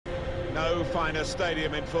No finer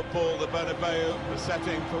stadium in football, the Bernabeu, the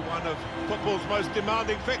setting for one of football's most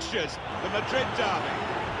demanding fixtures, the Madrid derby.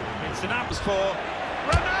 It's an abs For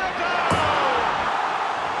Ronaldo!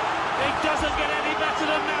 It doesn't get any better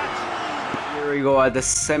than that. Here we go at the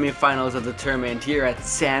semi-finals of the tournament here at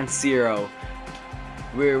San Siro,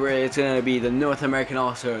 where it's going to be the North American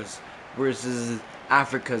All-Stars versus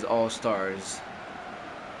Africa's All-Stars.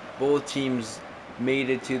 Both teams made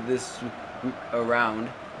it to this round.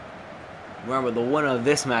 Remember, the winner of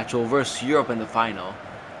this match will verse Europe in the final.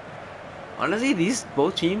 Honestly,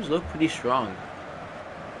 both teams look pretty strong.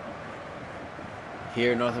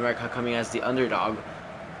 Here, North America coming as the underdog,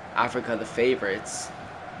 Africa the favorites.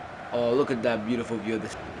 Oh, look at that beautiful view of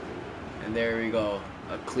this. And there we go,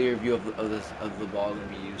 a clear view of the ball going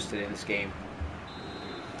to be used today in this game.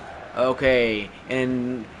 Okay,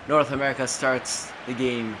 and North America starts the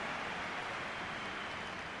game.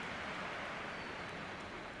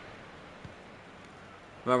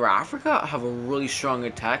 Remember, Africa have a really strong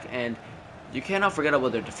attack, and you cannot forget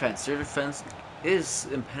about their defense. Their defense is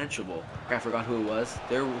impenetrable. I forgot who it was.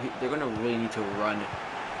 They're going to really need to run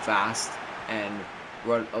fast and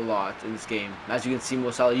run a lot in this game. As you can see,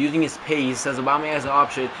 Mo Salah using his pace as Aubameyang as an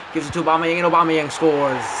option, gives it to Aubameyang, and Aubameyang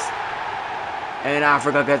scores. And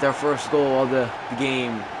Africa get their first goal of the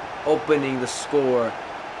game, opening the score,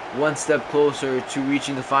 one step closer to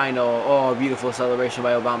reaching the final. Oh, beautiful celebration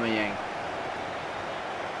by Aubameyang.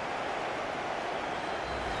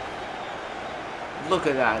 Look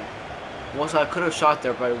at that. Mo Salah could have shot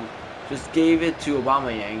there, but just gave it to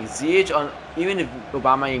Aubameyang. Ziyech, even if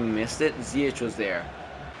Aubameyang missed it, Ziyech was there.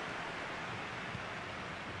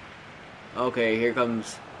 Okay, here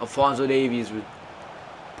comes Alphonso Davies.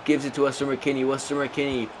 Gives it to Weston McKennie. Weston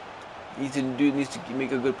McKennie needs to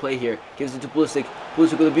make a good play here. Gives it to Pulisic.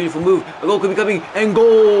 Pulisic with a beautiful move. A goal could be coming, and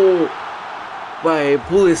goal by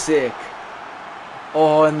Pulisic.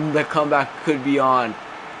 Oh, and the comeback could be on.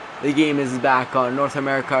 The game is back on. North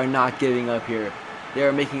America are not giving up here. They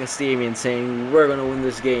are making a statement saying, we're going to win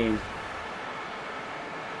this game.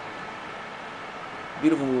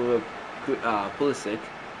 Beautiful move of Pulisic.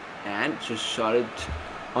 And just shot it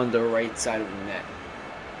on the right side of the net.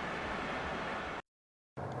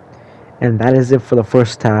 And that is it for the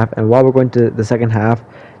first half. And while we're going to the second half,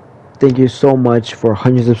 thank you so much for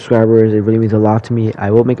 100 subscribers. It really means a lot to me.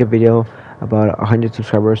 I will make a video about a 100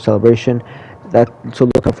 subscribers celebration. So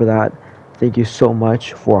look out for that. Thank you so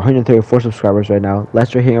much for 134 subscribers right now.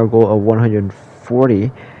 Let's try hitting our goal of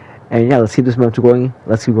 140. And yeah, let's keep this momentum going.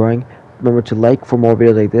 Let's keep growing. Remember to like for more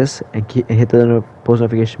videos like this and hit the post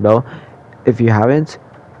notification bell if you haven't.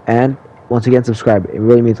 And once again, subscribe. It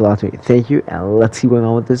really means a lot to me. Thank you, and let's keep going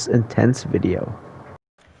on with this intense video.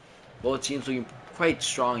 Both teams looking quite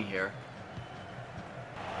strong here.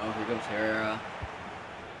 Oh, here comes Herrera.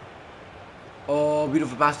 Oh,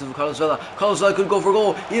 beautiful pass to Carlos Vela. Carlos Vela could go for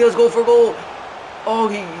goal. He does go for goal. Oh,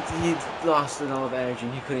 he lost enough energy.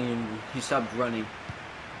 He couldn't even. He stopped running.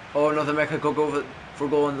 Oh, North America could go for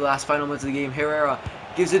goal in the last final minutes of the game. Herrera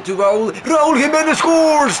gives it to Raul. Raul Jimenez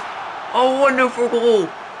scores. A wonderful goal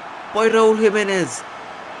by Raul Jimenez.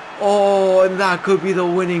 Oh, and that could be the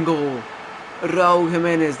winning goal. Raul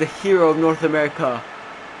Jimenez, the hero of North America.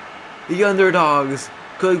 The underdogs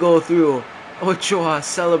could go through. Ochoa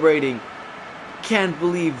celebrating. Can't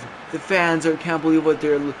believe the fans can't believe what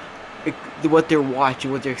they're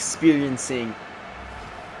watching, what they're experiencing.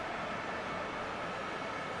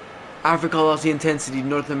 Africa lost the intensity.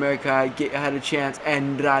 North America had a chance,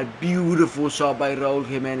 and that beautiful shot by Raul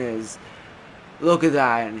Jimenez. Look at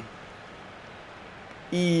that.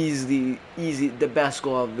 Easy, the best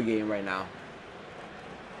goal of the game right now.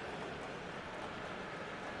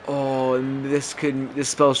 Oh, and this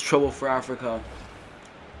spells trouble for Africa.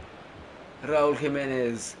 Raul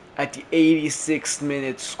Jimenez at the 86th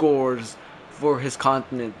minute scores for his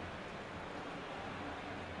continent.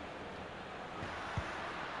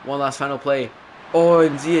 One last final play. Oh,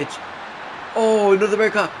 and Ziyech. Oh, North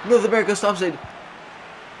America stops it.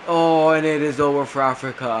 Oh, and it is over for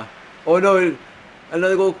Africa. Oh no,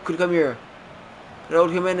 another goal could come here.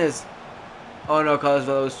 Raul Jimenez. Oh no, Carlos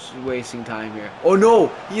Vela was wasting time here. Oh no,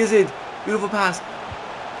 he is it. Beautiful pass.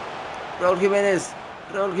 Raul Jimenez.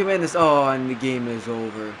 Oh, and the game is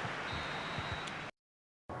over.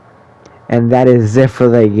 And that is it for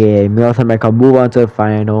the game. North America move on to the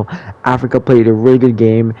final. Africa played a really good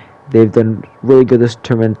game. They've done really good this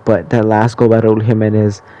tournament, but that last goal by Raul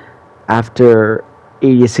Jimenez, after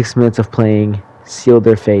 86 minutes of playing, sealed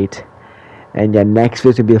their fate. And yeah, next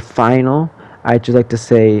week will be the final. I'd just like to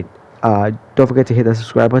say, don't forget to hit that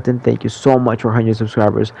subscribe button. Thank you so much for 100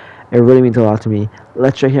 subscribers. It really means a lot to me.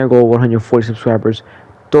 Let's try here and go 140 subscribers.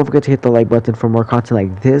 Don't forget to hit the like button for more content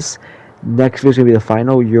like this. Next video is going to be the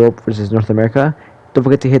final, Europe versus North America. Don't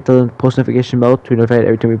forget to hit the post notification bell to be notified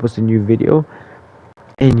every time we post a new video.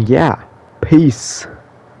 And yeah, peace.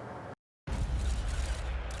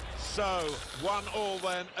 So, 1-1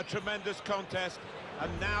 then, a tremendous contest.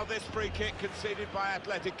 And now this free kick conceded by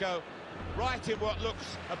Atletico. Right in what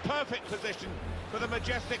looks a perfect position for the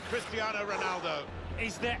majestic Cristiano Ronaldo.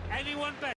 Is there anyone better?